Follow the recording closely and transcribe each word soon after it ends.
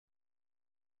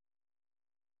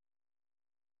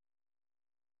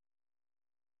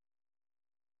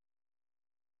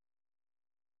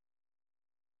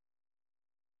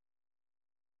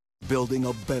building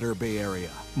a better Bay Area,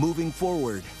 moving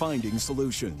forward, finding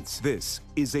solutions. This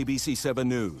is ABC 7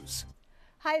 News.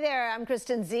 Hi there, I'm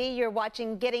Kristen Z. You're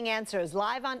watching Getting Answers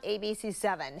live on ABC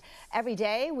 7. Every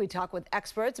day we talk with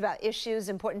experts about issues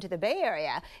important to the Bay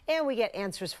Area, and we get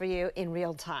answers for you in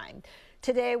real time.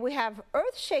 Today we have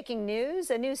earth-shaking news.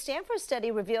 A new Stanford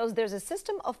study reveals there's a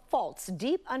system of faults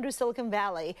deep under Silicon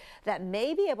Valley that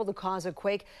may be able to cause a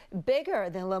quake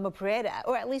bigger than Loma Prieta,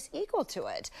 or at least equal to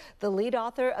it. The lead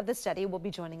author of the study will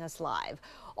be joining us live.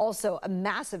 Also, a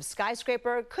massive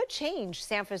skyscraper could change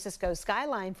San Francisco's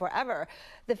skyline forever.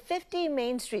 The 50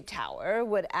 Main Street Tower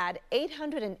would add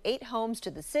 808 homes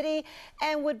to the city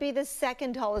and would be the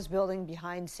second tallest building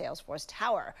behind Salesforce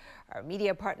Tower. Our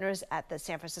media partners at the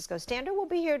San Francisco Standard will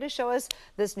be here to show us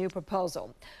this new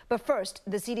proposal. But first,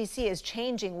 the CDC is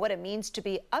changing what it means to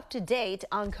be up to date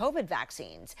on COVID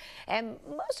vaccines. And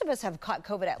most of us have caught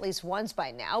COVID at least once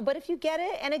by now, but if you get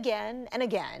it and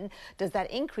again, does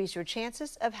that increase your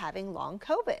chances of having long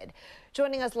COVID?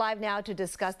 Joining us live now to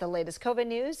discuss the latest COVID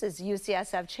news is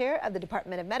UCSF Chair of the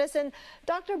Department of Medicine,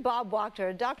 Dr. Bob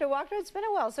Wachter. Dr. Wachter, it's been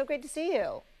a while. So great to see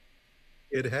you.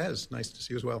 It has. Nice to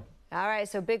see you as well. All right,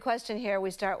 so big question here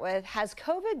we start with. Has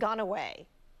COVID gone away?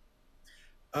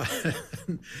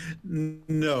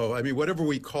 No. I mean, whatever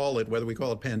we call it, whether we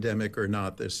call it pandemic or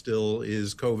not, there still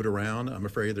is COVID around. I'm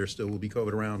afraid there still will be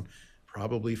COVID around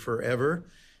probably forever.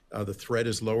 The threat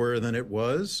is lower than it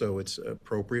was, so it's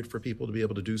appropriate for people to be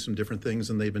able to do some different things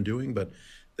than they've been doing. But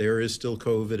there is still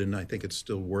COVID, and I think it's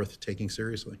still worth taking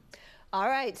seriously. All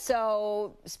right,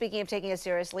 so speaking of taking it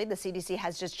seriously, the CDC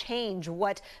has just changed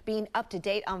what being up to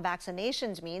date on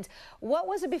vaccinations means. What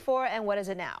was it before and what is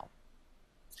it now?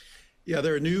 Yeah,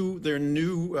 there are new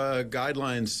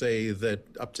guidelines say that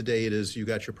up to date is you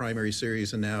got your primary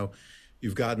series and now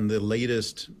you've gotten the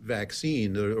latest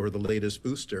vaccine or the latest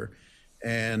booster.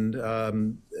 And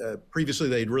previously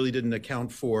they really didn't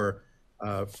account for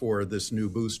this new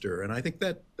booster. And I think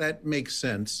that makes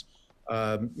sense.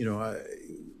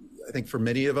 I think for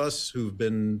many of us who've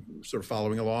been sort of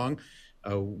following along,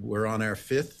 we're on our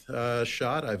fifth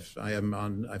shot.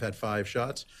 I've had 5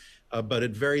 shots, but at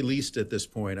very least at this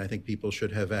point, I think people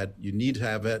should have you need to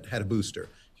have had a booster.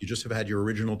 If you just have had your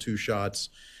original 2 shots,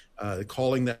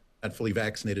 calling that fully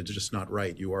vaccinated is just not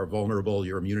right. You are vulnerable.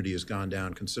 Your immunity has gone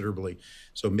down considerably.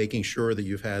 So making sure that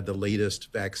you've had the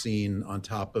latest vaccine on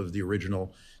top of the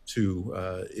original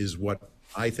 2 is what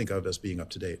I think of as being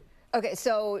up to date. Okay,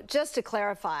 so just to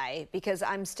clarify, because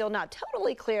I'm still not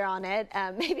totally clear on it,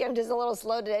 maybe I'm just a little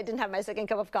slow today, I didn't have my second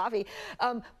cup of coffee,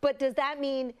 but does that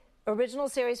mean original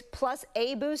series plus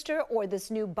a booster or this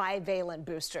new bivalent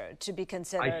booster to be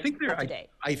considered up to date?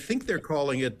 I think they're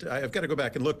calling it, I've got to go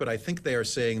back and look, but I think they are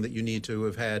saying that you need to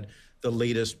have had the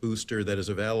latest booster that is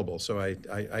available. So I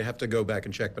have to go back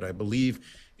and check, but I believe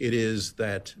it is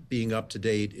that being up to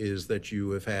date is that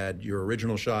you have had your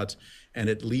original shots and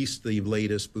at least the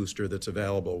latest booster that's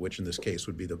available, which in this case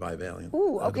would be the bivalent.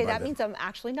 Ooh, okay, that means I'm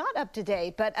actually not up to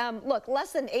date. But look,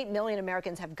 less than 8 million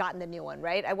Americans have gotten the new one,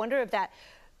 right? I wonder if that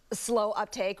slow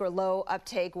uptake or low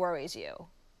uptake worries you.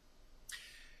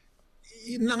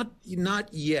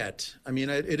 Not yet. I mean,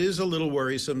 it is a little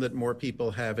worrisome that more people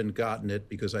haven't gotten it,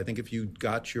 because I think if you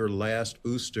got your last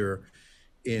booster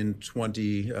in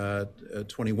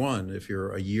 2021, if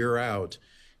you're a year out,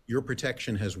 your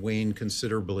protection has waned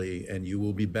considerably and you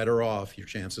will be better off. Your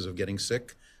chances of getting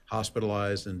sick,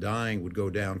 hospitalized, and dying would go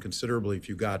down considerably if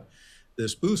you got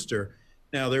this booster.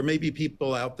 Now, there may be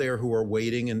people out there who are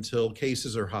waiting until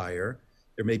cases are higher.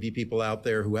 There may be people out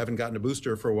there who haven't gotten a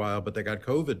booster for a while, but they got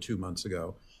COVID 2 months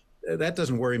ago. That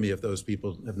doesn't worry me if those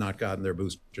people have not gotten their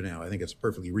booster now. I think it's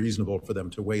perfectly reasonable for them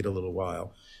to wait a little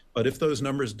while. But if those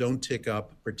numbers don't tick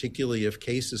up, particularly if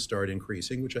cases start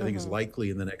increasing, which I think is likely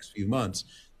in the next few months,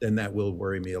 then that will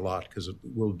worry me a lot, because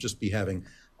we'll just be having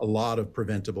a lot of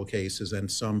preventable cases and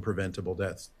some preventable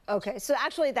deaths. Okay, so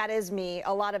actually that is me.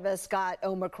 A lot of us got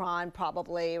Omicron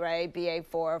probably, right?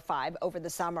 BA4 or 5 over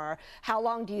the summer. How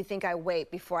long do you think I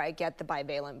wait before I get the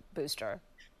bivalent booster?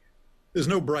 There's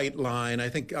no bright line. I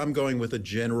think I'm going with a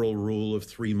general rule of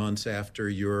 3 months after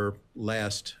your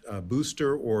last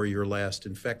booster or your last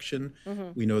infection.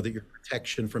 We know that your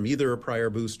protection from either a prior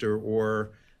booster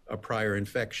or a prior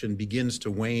infection begins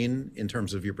to wane in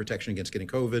terms of your protection against getting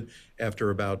COVID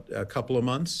after about a couple of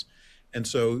months. And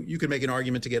so you can make an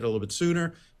argument to get it a little bit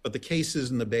sooner, but the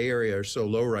cases in the Bay Area are so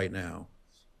low right now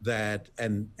that,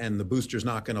 and the booster's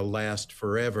not going to last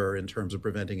forever in terms of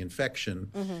preventing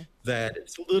infection, that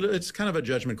it's kind of a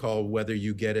judgment call whether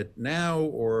you get it now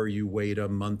or you wait a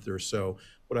month or so.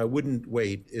 What I wouldn't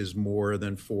wait is more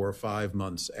than 4 or 5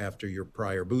 months after your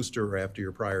prior booster or after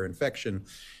your prior infection,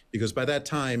 because by that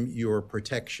time your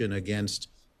protection against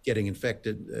getting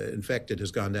infected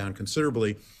has gone down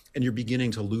considerably, and you're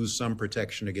beginning to lose some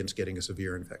protection against getting a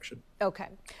severe infection. Okay.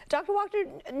 Dr.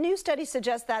 Wachter, new studies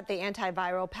suggest that the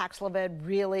antiviral Paxlovid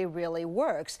really, really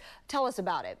works. Tell us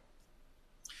about it.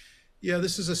 Yeah,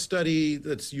 this is a study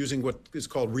that's using what is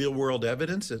called real-world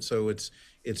evidence. So it's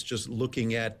just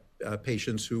looking at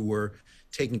patients who were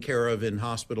taken care of in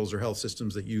hospitals or health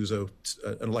systems that use an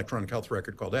electronic health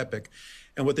record called EPIC.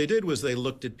 And what they did was they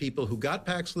looked at people who got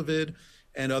Paxlovid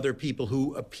and other people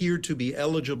who appeared to be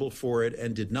eligible for it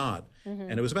and did not.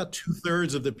 And it was about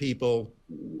 2/3 of the people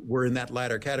were in that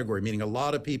latter category, meaning a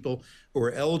lot of people who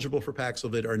are eligible for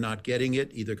Paxlovid are not getting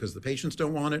it, either because the patients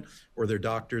don't want it or their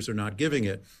doctors are not giving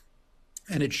it.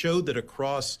 And it showed that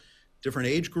across different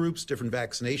age groups, different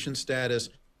vaccination status,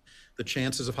 the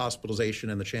chances of hospitalization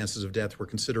and the chances of death were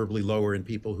considerably lower in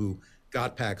people who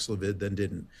got Paxlovid than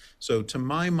didn't. So to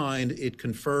my mind, it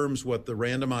confirms what the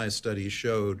randomized studies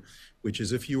showed, which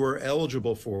is if you are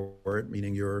eligible for it,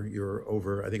 meaning you're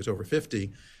over, I think it's over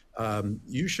 50,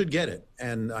 you should get it.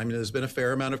 And I mean, there's been a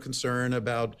fair amount of concern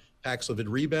about Paxlovid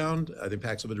rebound. I think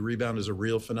Paxlovid rebound is a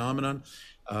real phenomenon,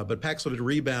 but Paxlovid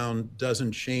rebound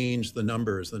doesn't change the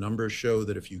numbers. The numbers show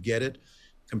that if you get it,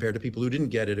 compared to people who didn't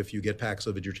get it, if you get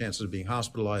Paxlovid, your chances of being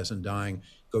hospitalized and dying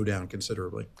go down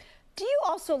considerably. Do you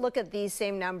also look at these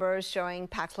same numbers showing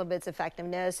Paxlovid's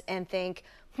effectiveness and think,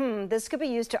 this could be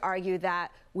used to argue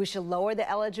that we should lower the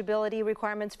eligibility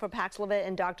requirements for Paxlovid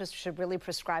and doctors should really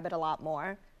prescribe it a lot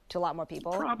more to a lot more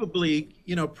people? Probably,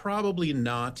 probably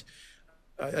not.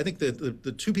 I think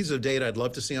the two pieces of data I'd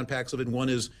love to see on Paxlovid, one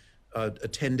is a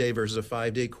 10-day versus a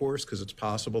 5-day course, because it's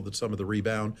possible that some of the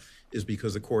rebound is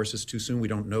because the course is too soon. We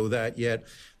don't know that yet.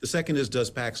 The second is, does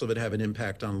Paxlovid have an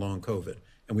impact on long COVID?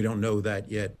 And we don't know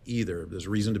that yet either. There's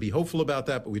reason to be hopeful about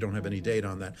that, but we don't have any data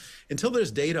on that. Until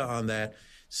there's data on that,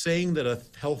 saying that a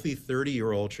healthy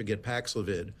 30-year-old should get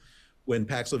Paxlovid when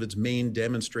Paxlovid's main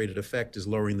demonstrated effect is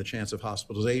lowering the chance of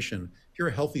hospitalization, if you're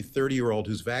a healthy 30-year-old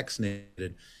who's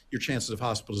vaccinated, your chances of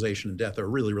hospitalization and death are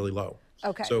really, really low.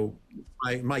 Okay. So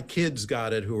my kids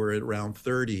got it who are at around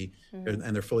 30 and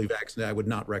they're fully vaccinated. I would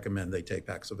not recommend they take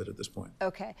Paxlovid at this point.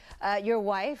 Okay. Your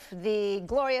wife, the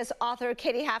glorious author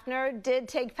Katie Hafner, did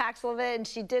take Paxlovid and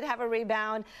she did have a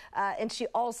rebound and she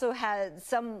also had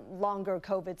some longer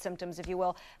COVID symptoms, if you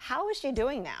will. How is she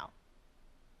doing now?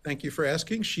 Thank you for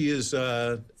asking. She is,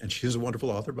 and she is a wonderful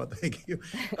author, but thank you.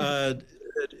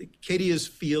 Katie is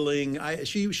feeling,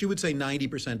 she would say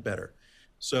 90% better.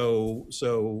 So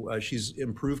she's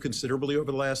improved considerably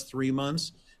over the last 3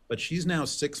 months, but she's now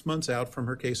 6 months out from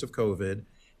her case of COVID.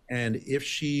 And if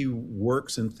she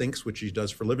works and thinks, which she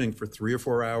does for a living, for 3 or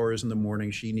 4 hours in the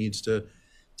morning, she needs to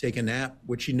take a nap,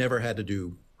 which she never had to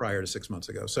do prior to 6 months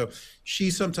ago. So she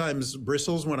sometimes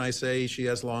bristles when I say she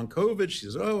has long COVID. She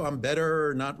says, oh, I'm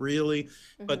better, not really.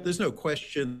 But there's no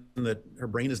question that her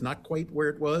brain is not quite where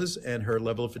it was and her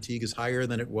level of fatigue is higher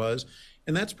than it was.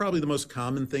 And that's probably the most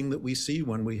common thing that we see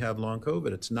when we have long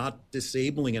COVID. It's not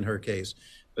disabling in her case,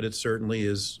 but it certainly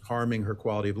is harming her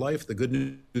quality of life. The good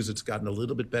news, it's gotten a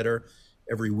little bit better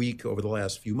every week over the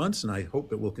last few months, and I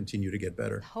hope it will continue to get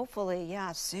better. Hopefully,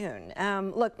 yeah, soon.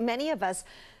 Look, many of us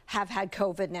have had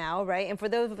COVID now, right? And for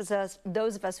those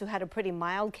of us who had a pretty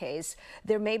mild case,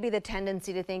 there may be the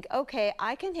tendency to think, okay,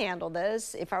 I can handle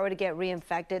this. If I were to get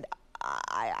reinfected,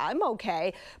 I'm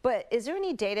okay. But is there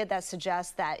any data that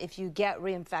suggests that if you get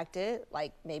reinfected,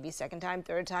 like maybe second time,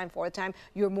 third time, fourth time,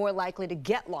 you're more likely to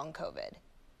get long COVID?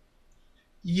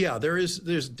 Yeah, there's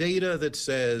data that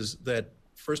says that,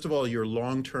 first of all, your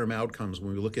long-term outcomes,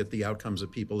 when we look at the outcomes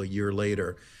of people a year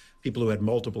later, people who had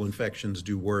multiple infections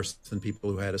do worse than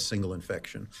people who had a single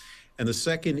infection. And the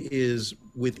second is,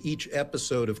 with each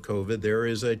episode of COVID, there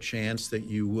is a chance that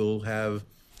you will have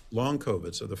long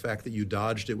COVID. So the fact that you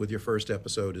dodged it with your first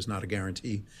episode is not a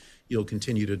guarantee you'll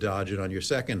continue to dodge it on your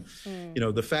second.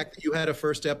 The fact that you had a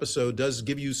first episode does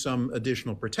give you some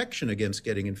additional protection against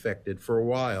getting infected for a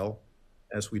while,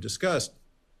 as we discussed,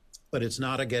 but it's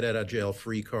not a get out of jail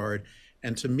free card.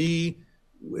 And to me,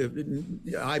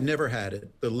 I've never had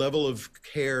it. The level of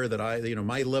care that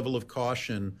my level of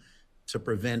caution to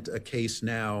prevent a case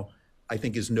now, I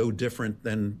think is no different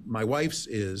than my wife's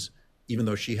is, even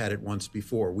though she had it once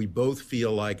before. We both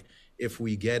feel like If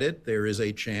we get it, there is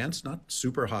a chance, not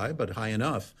super high, but high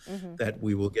enough that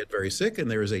we will get very sick, and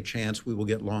there is a chance we will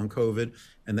get long COVID.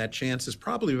 And that chance is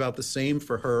probably about the same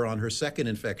for her on her second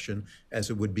infection as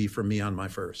it would be for me on my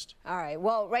first. All right.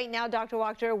 Well, right now, Dr.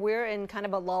 Wachter, we're in kind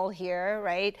of a lull here,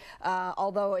 right?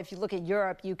 Although if you look at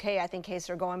Europe, UK, I think cases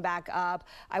are going back up.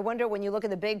 I wonder, when you look at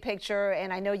the big picture,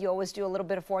 and I know you always do a little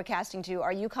bit of forecasting too,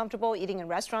 are you comfortable eating in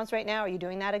restaurants right now? Are you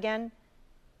doing that again?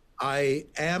 I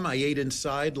am. I ate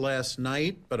inside last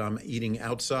night, but I'm eating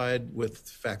outside with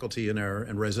faculty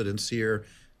and residents here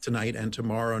tonight and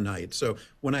tomorrow night. So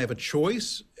when I have a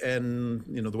choice and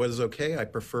the weather's okay, I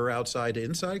prefer outside to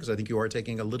inside because I think you are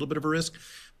taking a little bit of a risk.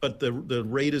 But the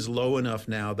rate is low enough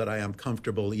now that I am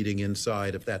comfortable eating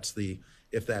inside if that's the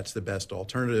best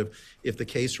alternative. If the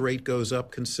case rate goes up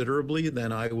considerably,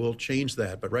 then I will change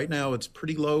that. But right now it's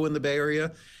pretty low in the Bay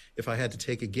Area. If I had to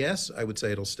take a guess, I would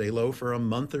say it'll stay low for a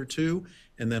month or two,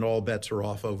 and then all bets are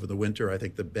off over the winter. I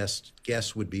think the best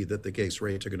guess would be that the case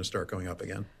rates are going to start going up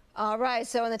again. All right,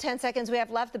 so in the 10 seconds we have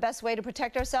left, the best way to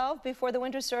protect ourselves before the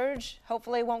winter surge,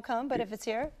 hopefully won't come, but if it's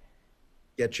here?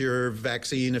 Get your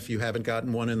vaccine if you haven't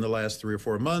gotten one in the last 3 or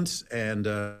 4 months, and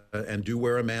do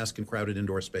wear a mask in crowded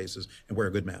indoor spaces, and wear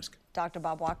a good mask. Dr.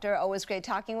 Bob Wachter, always great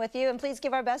talking with you, and please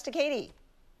give our best to Katie.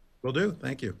 Will do.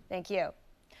 Thank you. Thank you.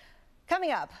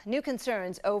 Coming up, new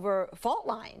concerns over fault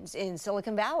lines in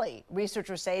Silicon Valley.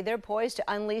 Researchers say they're poised to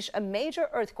unleash a major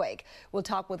earthquake. We'll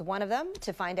talk with one of them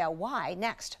to find out why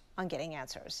next on Getting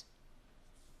Answers.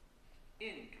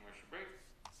 In commercial break.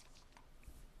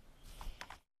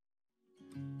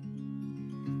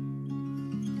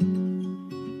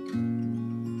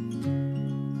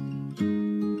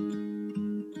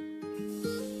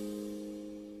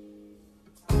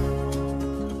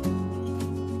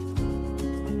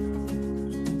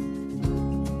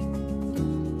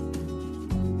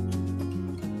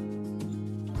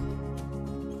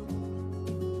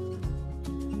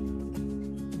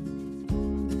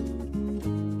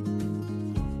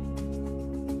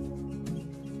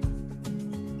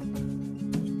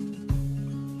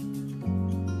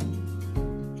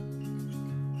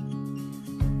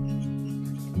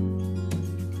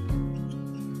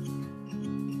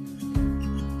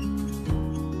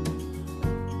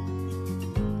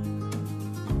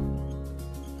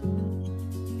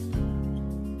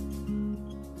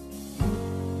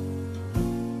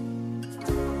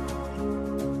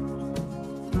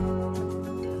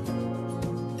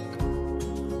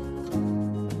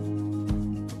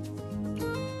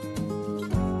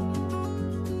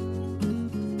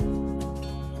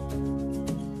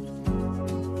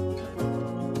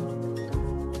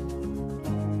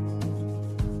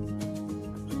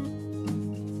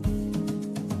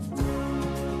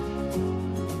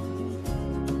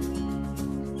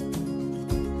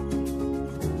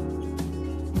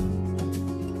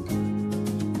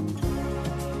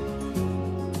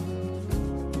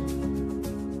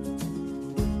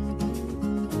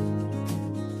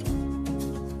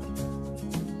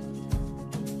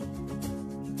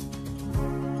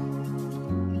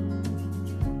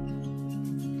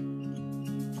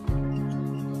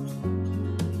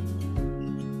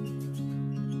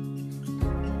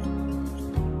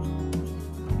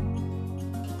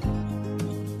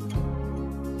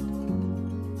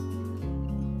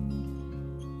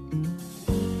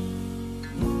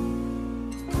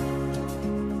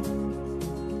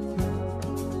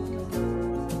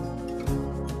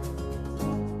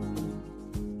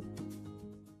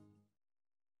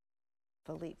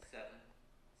 Philippe. 7,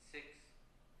 6,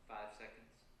 5 seconds,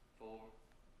 4,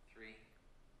 3,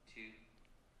 2,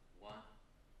 1.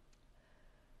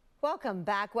 Welcome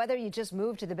back. Whether you just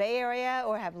moved to the Bay Area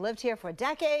or have lived here for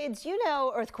decades, you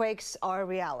know earthquakes are a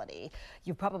reality.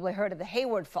 You've probably heard of the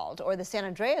Hayward Fault or the San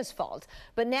Andreas Fault,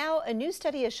 but now a new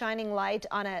study is shining light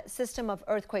on a system of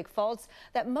earthquake faults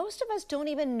that most of us don't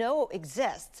even know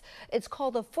exists. It's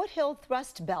called the Foothill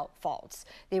Thrust Belt Faults.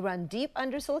 They run deep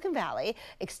under Silicon Valley,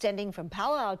 extending from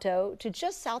Palo Alto to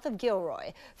just south of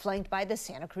Gilroy, flanked by the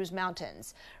Santa Cruz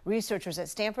Mountains. Researchers at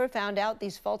Stanford found out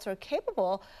these faults are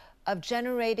capable of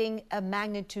generating a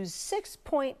magnitude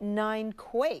 6.9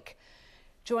 quake.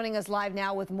 Joining us live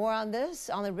now with more on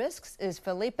the risks, is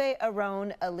Felipe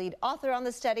Aron, a lead author on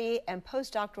the study and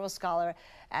postdoctoral scholar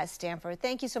at Stanford.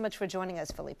 Thank you so much for joining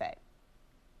us, Felipe.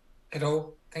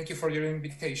 Hello, thank you for your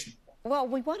invitation. Well,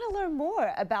 we want to learn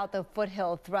more about the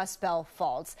Foothill Thrust Belt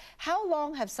Faults. How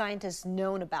long have scientists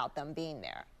known about them being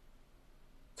there?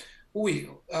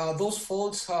 Those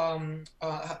faults,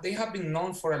 they have been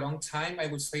known for a long time, I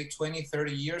would say 20,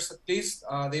 30 years at least.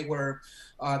 They were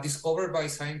discovered by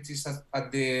scientists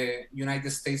at the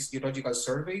United States Geological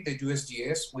Survey, the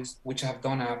USGS, which have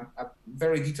done a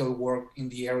very detailed work in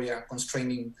the area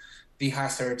constraining the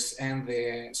hazards and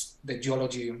the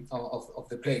geology of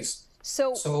the place.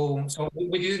 So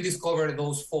we didn't discover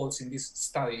those faults in this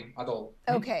study at all.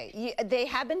 Okay, they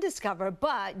have been discovered,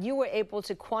 but you were able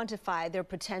to quantify their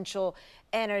potential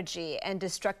energy and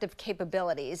destructive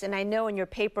capabilities. And I know in your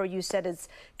paper you said it's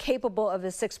capable of a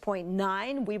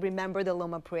 6.9. We remember the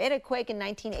Loma Prieta quake in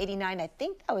 1989. I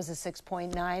think that was a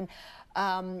 6.9.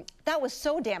 That was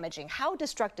so damaging. How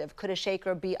destructive could a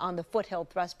shaker be on the foothill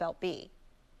thrust belt be?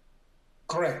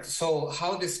 Correct. So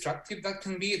how destructive that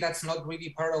can be, that's not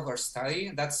really part of our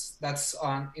study. That's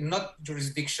in not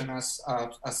jurisdiction as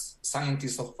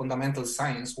scientists of fundamental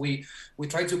science. We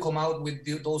try to come out with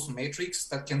those metrics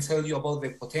that can tell you about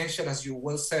the potential, as you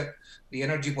well said, the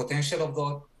energy potential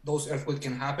of those earthquakes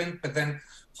can happen. But then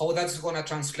how that's going to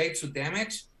translate to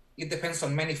damage, it depends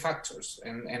on many factors.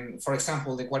 And for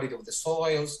example, the quality of the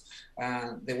soils,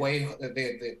 the way,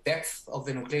 the depth of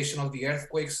the nucleation of the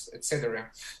earthquakes, etc.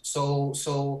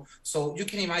 So you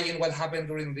can imagine what happened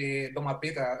during the Loma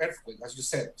Prieta earthquake, as you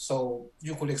said. So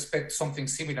you could expect something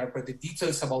similar, but the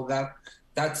details about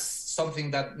that's something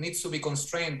that needs to be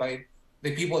constrained by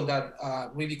the people that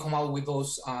really come out with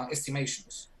those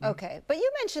estimations. Okay, but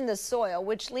you mentioned the soil,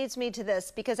 which leads me to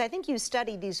this, because I think you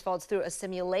studied these faults through a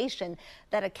simulation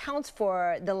that accounts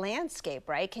for the landscape,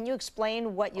 right? Can you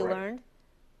explain what you learned?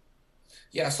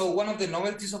 Yeah, so one of the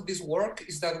novelties of this work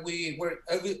is that we were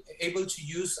able to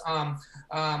use a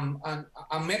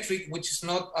metric which is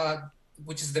not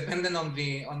which is dependent on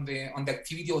the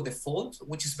activity of the fault,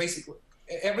 which is basically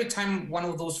every time one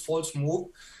of those faults move,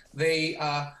 they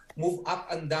move up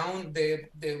and down the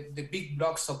big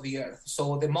blocks of the earth.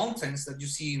 So the mountains that you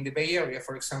see in the Bay Area,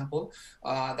 for example,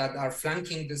 that are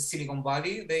flanking the Silicon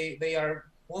Valley, they are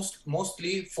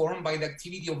mostly formed by the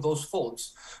activity of those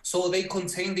faults. So they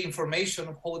contain the information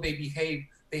of how they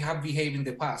have behaved in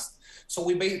the past. So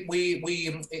we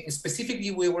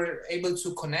specifically, we were able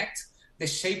to connect the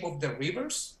shape of the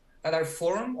rivers that are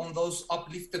formed on those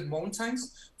uplifted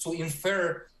mountains to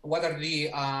infer what are the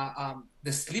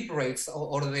slip rates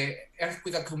or the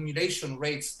earthquake accumulation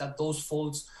rates that those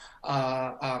faults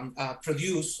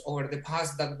produce over the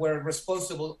past that were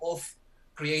responsible of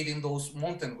creating those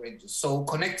mountain ranges. So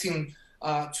connecting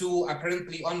two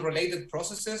apparently unrelated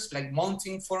processes like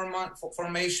mountain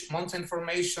formation,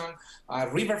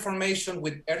 river formation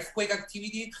with earthquake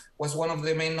activity was one of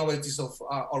the main novelties of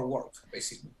our work,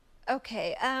 basically.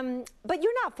 Okay, but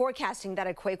you're not forecasting that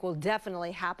a quake will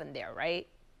definitely happen there, right?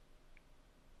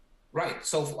 Right.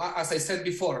 So as I said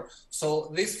before,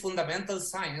 so this fundamental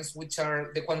science, which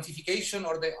are the quantification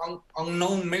or the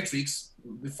unknown metrics,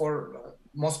 before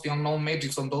mostly unknown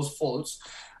metrics on those faults,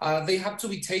 they have to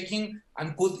be taken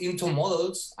and put into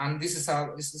models. And this is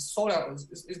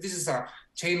a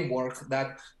chain work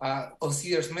that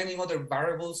considers many other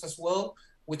variables as well,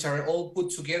 which are all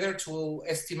put together to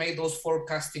estimate those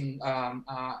forecasting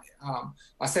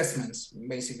assessments,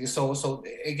 basically. So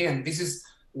again, this is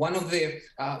one of the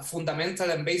fundamental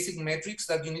and basic metrics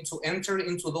that you need to enter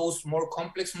into those more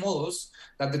complex models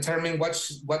that determine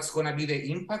what's going to be the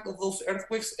impact of those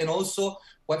earthquakes, and also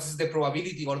what's the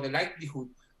probability or the likelihood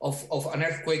of an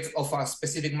earthquake of a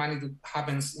specific magnitude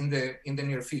happens in the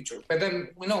near future. But then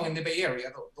we know in the Bay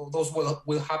Area, those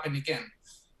will happen again.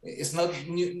 It's not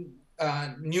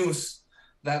news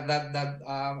that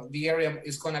the area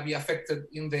is going to be affected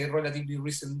in the relatively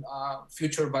recent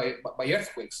future by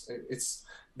earthquakes. It's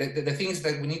the things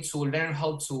that we need to learn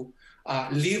how to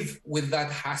live with that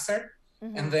hazard,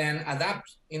 and then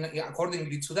adapt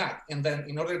accordingly to that. And then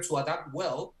in order to adapt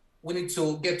well, we need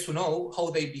to get to know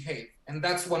how they behave. And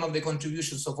that's one of the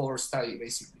contributions of our study,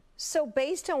 basically. So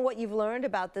based on what you've learned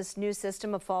about this new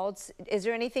system of faults, is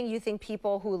there anything you think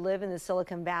people who live in the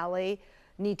Silicon Valley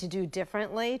need to do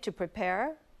differently to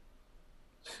prepare?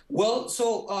 Well,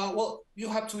 well, you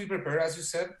have to be prepared, as you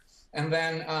said, and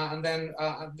then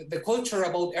the culture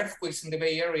about earthquakes in the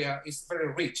Bay Area is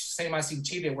very rich, same as in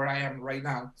Chile, where I am right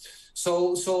now.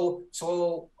 So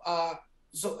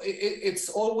it's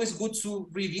always good to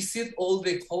revisit all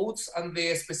the codes and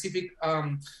the specific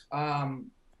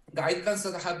guidelines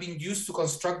that have been used to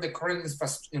construct the current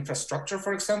infrastructure,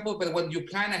 for example. But when you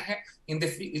plan ahead, you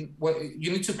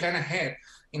need to plan ahead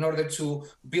in order to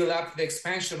build up the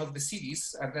expansion of the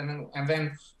cities, and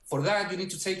then for that you need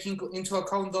to take into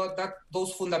account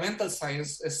those fundamental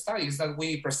science studies that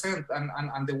we present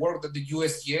and the work that the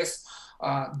USGS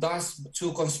does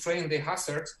to constrain the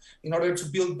hazards in order to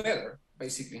build better,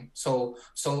 basically. So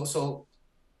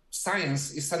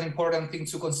science is an important thing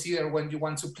to consider when you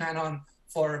want to plan on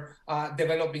for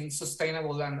developing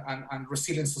sustainable and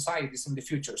resilient societies in the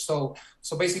future. So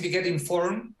basically get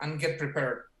informed and get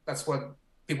prepared. That's what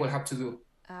people have to do.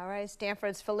 All right,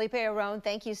 Stanford's Felipe Arone,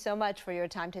 thank you so much for your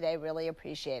time today. Really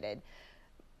appreciated.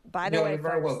 By the way, you're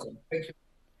very welcome. Thank you.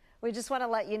 We just want to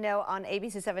let you know on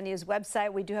ABC 7 News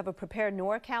website, we do have a Prepare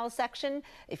NorCal section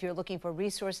if you're looking for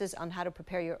resources on how to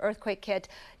prepare your earthquake kit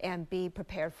and be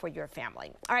prepared for your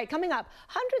family. All right, coming up,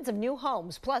 hundreds of new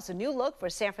homes plus a new look for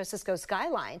San Francisco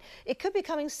skyline. It could be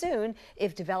coming soon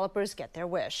if developers get their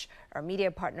wish. Our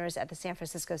media partners at the San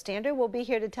Francisco Standard will be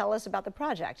here to tell us about the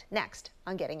project next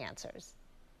on Getting Answers.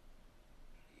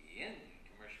 In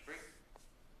commercial break.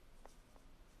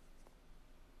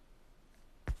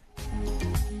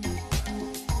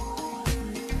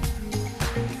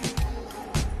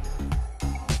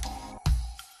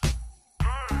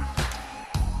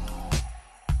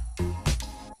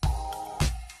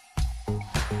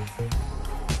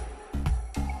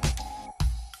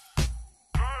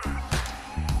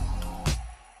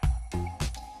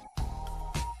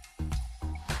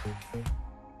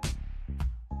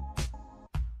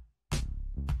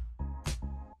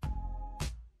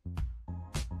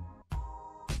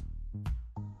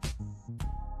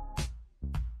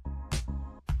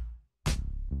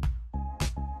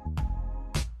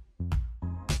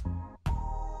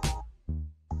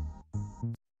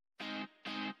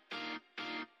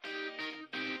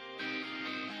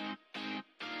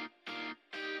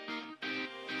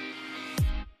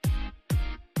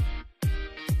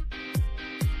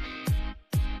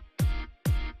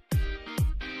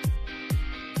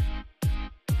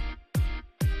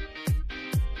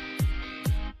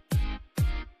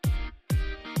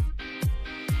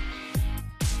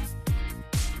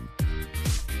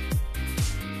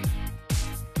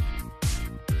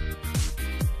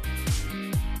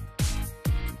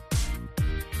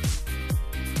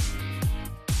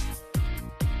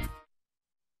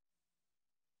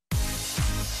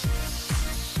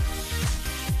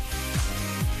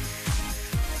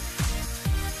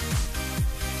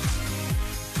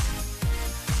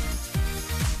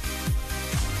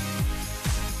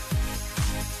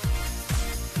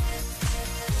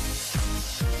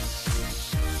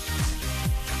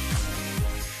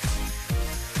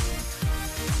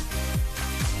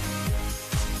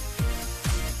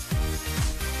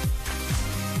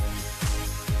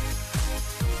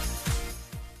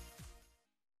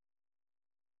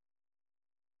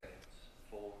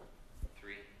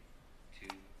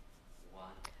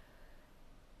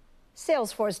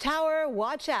 Salesforce Tower,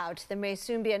 watch out. There may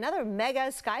soon be another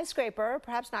mega skyscraper,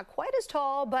 perhaps not quite as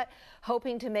tall, but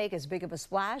hoping to make as big of a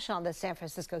splash on the San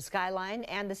Francisco skyline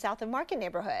and the South of Market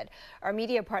neighborhood. Our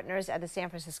media partners at the San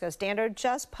Francisco Standard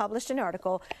just published an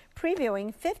article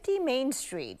previewing 50 Main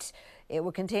Street. It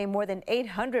will contain more than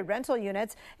 800 rental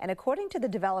units and, according to the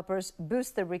developers,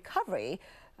 boost the recovery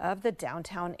of the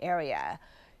downtown area.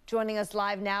 Joining us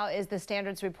live now is the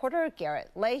Standard's reporter, Garrett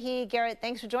Leahy. Garrett,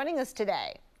 thanks for joining us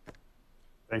today.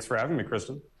 Thanks for having me,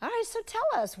 Kristen. All right, so tell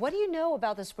us, what do you know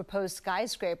about this proposed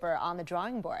skyscraper on the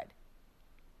drawing board?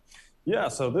 Yeah,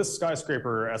 so this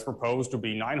skyscraper, as proposed, would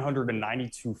be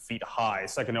 992 feet high,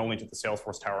 second only to the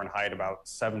Salesforce Tower in height, about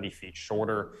 70 feet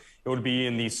shorter. It would be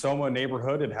in the Soma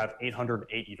neighborhood. It'd have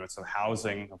 808 units of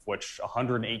housing, of which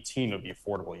 118 would be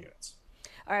affordable units.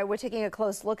 All right, we're taking a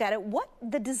close look at it.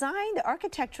 The design, the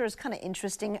architecture is kind of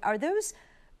interesting. Are those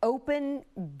open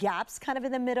gaps kind of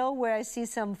in the middle where I see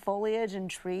some foliage and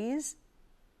trees?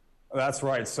 That's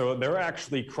right. So they're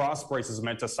actually cross braces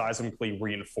meant to seismically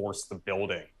reinforce the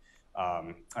building.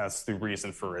 That's the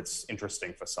reason for its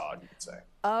interesting facade, you could say.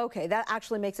 Okay, that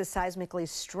actually makes it seismically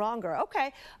stronger.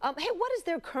 Okay. Hey, what is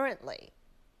there currently?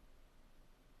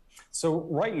 So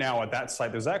right now at that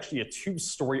site, there's actually a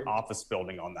two-story office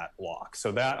building on that block.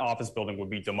 So that office building would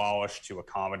be demolished to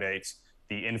accommodate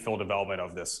the infill development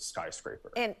of this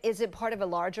skyscraper. And is it part of a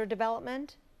larger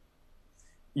development?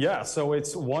 Yeah, so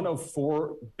it's one of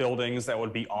 4 buildings that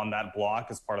would be on that block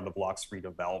as part of the block's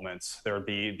redevelopment. There would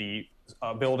be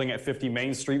the building at 50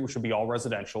 Main Street, which would be all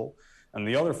residential. And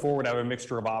the other 4 would have a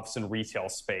mixture of office and retail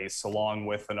space, along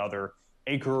with another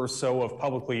acre or so of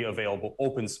publicly available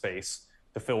open space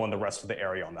to fill in the rest of the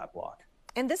area on that block.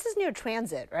 And this is near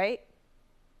transit, right?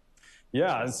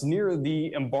 Yeah, it's near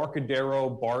the Embarcadero,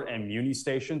 BART, and Muni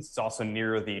stations. It's also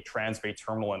near the Transbay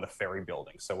Terminal and the ferry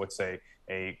building. So it's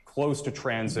a close to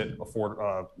transit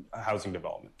housing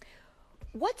development.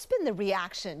 What's been the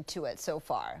reaction to it so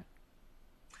far?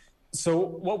 So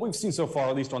what we've seen so far,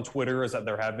 at least on Twitter, is that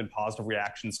there have been positive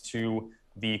reactions to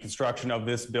the construction of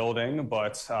this building,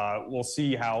 but we'll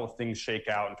see how things shake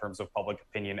out in terms of public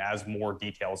opinion as more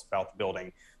details about the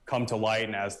building come to light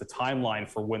and as the timeline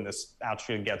for when this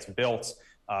actually gets built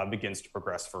begins to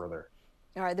progress further.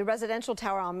 All right, the residential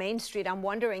tower on Main Street, I'm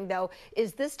wondering, though,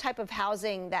 is this type of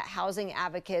housing that housing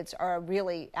advocates are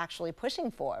really actually pushing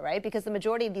for, right? Because the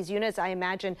majority of these units, I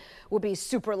imagine, will be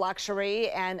super luxury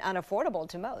and unaffordable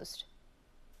to most.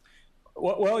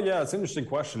 Well, yeah, it's an interesting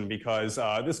question because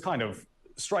this kind of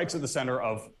strikes at the center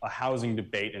of a housing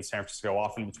debate in San Francisco,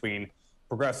 often between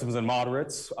progressives and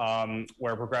moderates,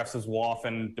 where progressives will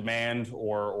often demand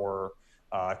or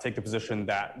take the position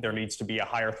that there needs to be a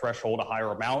higher threshold, a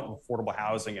higher amount of affordable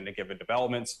housing in a given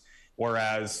development,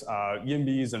 whereas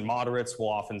YIMBYs and moderates will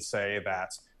often say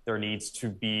that there needs to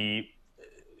be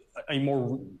a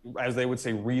more, as they would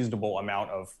say, reasonable amount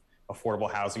of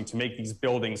affordable housing to make these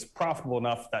buildings profitable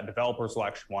enough that developers will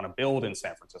actually want to build in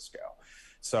San Francisco.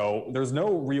 So there's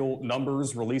no real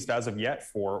numbers released as of yet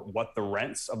for what the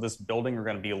rents of this building are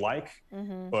going to be like.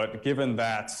 But given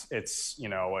that it's,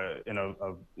 in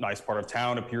a nice part of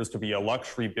town, appears to be a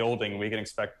luxury building, we can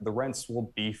expect the rents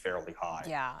will be fairly high.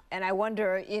 Yeah, and I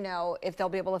wonder, if they'll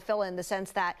be able to fill in the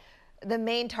sense that the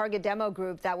main target demo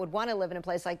group that would want to live in a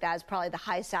place like that is probably the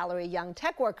high salary young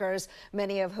tech workers,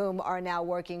 many of whom are now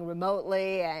working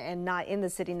remotely and not in the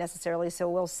city necessarily. So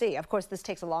we'll see. Of course, this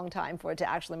takes a long time for it to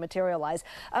actually materialize.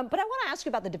 But I want to ask you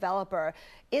about the developer.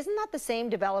 Isn't that the same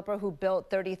developer who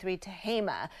built 33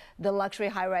 Tehama, the luxury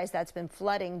high rise that's been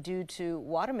flooding due to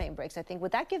water main breaks? I think,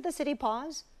 would that give the city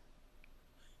pause?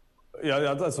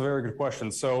 Yeah, that's a very good question.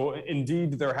 So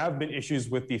indeed, there have been issues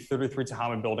with the 33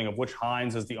 Tehama building, of which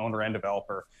Hines is the owner and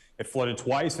developer. It flooded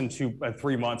twice in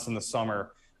 3 months in the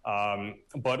summer.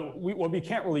 But we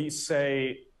can't really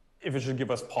say if it should give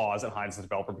us pause at Hines, the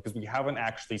developer, because we haven't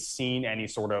actually seen any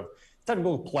sort of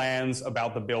technical plans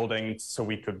about the building so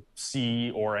we could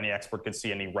see, or any expert could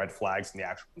see, any red flags in the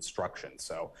actual construction.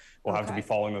 So we'll have to be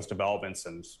following those developments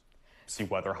and see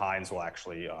whether Hines will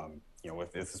actually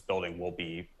if this building will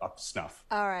be up to snuff.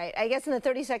 All right. I guess in the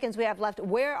 30 seconds we have left,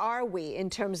 where are we in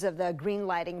terms of the green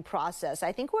lighting process?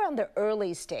 I think we're on the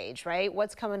early stage, right?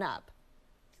 What's coming up?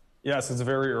 Yes, it's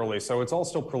very early, so it's all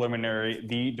still preliminary.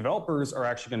 The developers are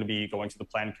actually going to be going to the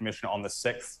Planning Commission on the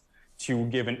 6th to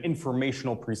give an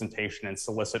informational presentation and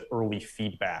solicit early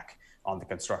feedback on the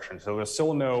construction. So there's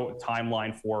still no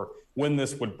timeline for when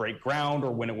this would break ground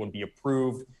or when it would be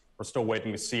approved. We're still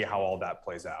waiting to see how all that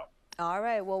plays out. All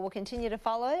right, well, we'll continue to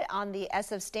follow it on the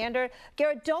SF Standard.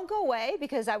 Garrett, don't go away,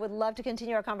 because I would love to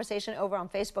continue our conversation over on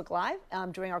Facebook Live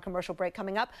during our commercial break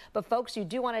coming up. But folks, you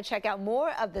do want to check out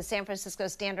more of the San Francisco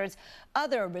Standard's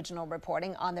other original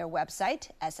reporting on their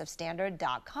website,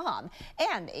 sfstandard.com.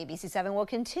 And ABC7 will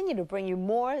continue to bring you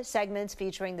more segments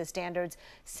featuring the Standard's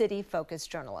city-focused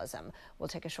journalism. We'll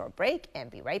take a short break and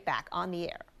be right back on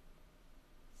the air.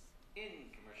 In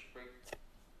commercial break.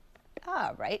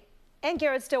 All right. And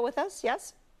Garrett's still with us,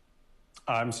 yes?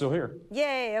 I'm still here.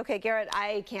 Yay. Okay, Garrett,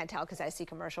 I can't tell because I see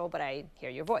commercial, but I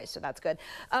hear your voice, so that's good.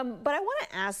 But I want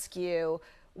to ask you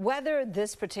whether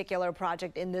this particular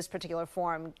project in this particular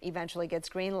form eventually gets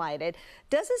green-lighted.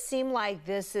 Does it seem like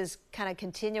this is kind of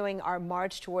continuing our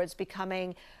march towards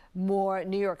becoming more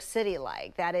New York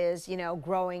City-like? That is,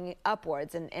 growing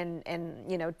upwards and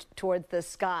towards the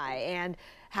sky and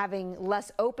having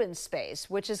less open space,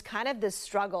 which is kind of this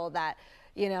struggle that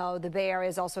the Bay Area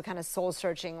is also kind of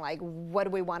soul-searching, like, what do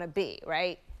we want to be,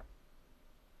 right?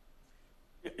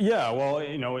 Yeah, well,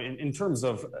 in terms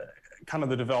of kind of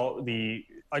the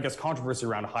controversy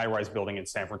around high-rise building in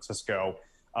San Francisco,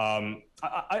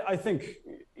 I think,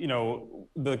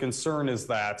 the concern is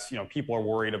that, people are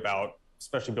worried about,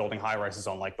 especially building high-rises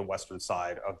on, like, the western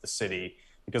side of the city,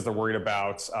 because they're worried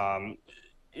about, kind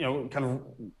of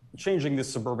changing the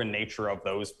suburban nature of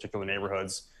those particular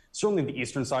neighborhoods. Certainly the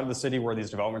eastern side of the city, where these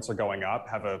developments are going up,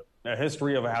 have a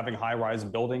history of having high-rise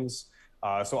buildings.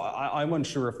 So I'm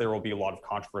unsure if there will be a lot of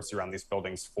controversy around these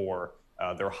buildings for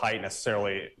their height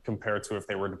necessarily, compared to if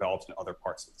they were developed in other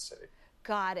parts of the city.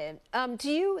 Got it. Do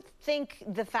you think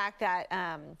the fact that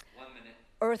 1 minute.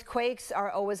 Earthquakes are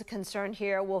always a concern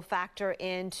here will factor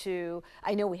into,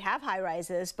 I know we have high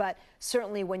rises, but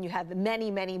certainly when you have many,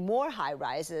 many more high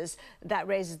rises, that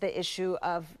raises the issue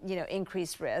of,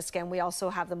 increased risk. And we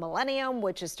also have the millennium,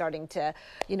 which is starting to,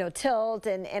 tilt.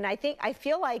 And I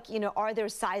feel like, are there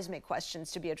seismic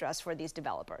questions to be addressed for these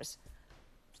developers?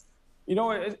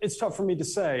 It's tough for me to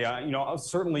say.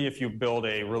 Certainly if you build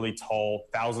a really tall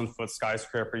 1,000-foot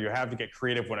skyscraper, you have to get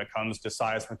creative when it comes to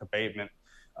seismic abatement.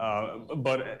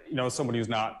 But somebody who's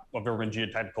not of a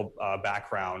geotechnical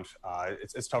background,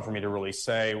 it's tough for me to really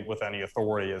say with any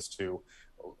authority as to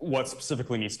what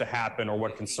specifically needs to happen or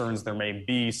what concerns there may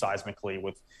be seismically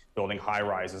with building high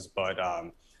rises. But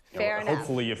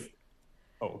hopefully, if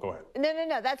go ahead.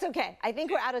 No, that's okay. I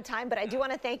think we're out of time, but I do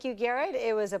want to thank you, Garrett.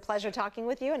 It was a pleasure talking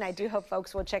with you, and I do hope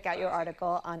folks will check out your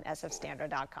article on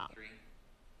sfstandard.com.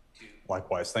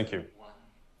 Likewise, thank you.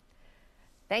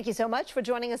 Thank you so much for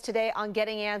joining us today on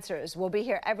Getting Answers. We'll be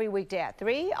here every weekday at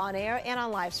 3 on air and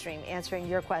on live stream answering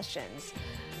your questions.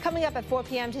 Coming up at 4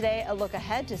 p.m. today, a look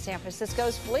ahead to San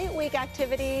Francisco's Fleet Week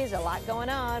activities. A lot going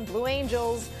on. Blue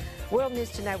Angels. World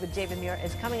News Tonight with David Muir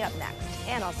is coming up next,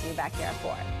 and I'll see you back here at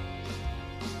 4.